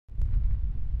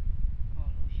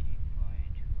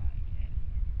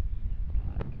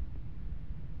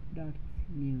Dark's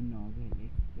new novel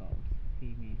explores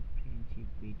female friendship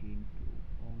between two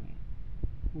women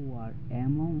who are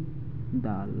among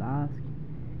the last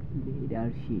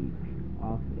leadership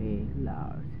of a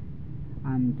large,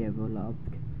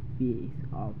 undeveloped piece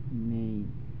of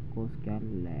Maine coastal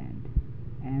land.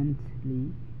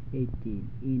 Ainsley, 18,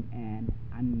 is an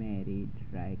unmarried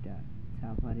writer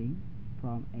suffering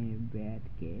from a bad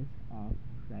case of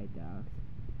writer's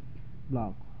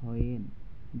block when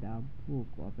the book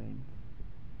opens,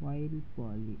 while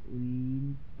Polly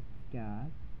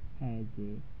Winchester has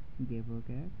a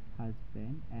devoted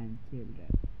husband and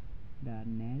children. The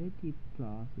narrative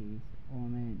crosses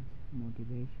women's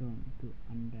motivation to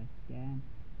understand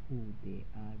who they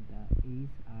are, the each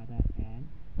other, and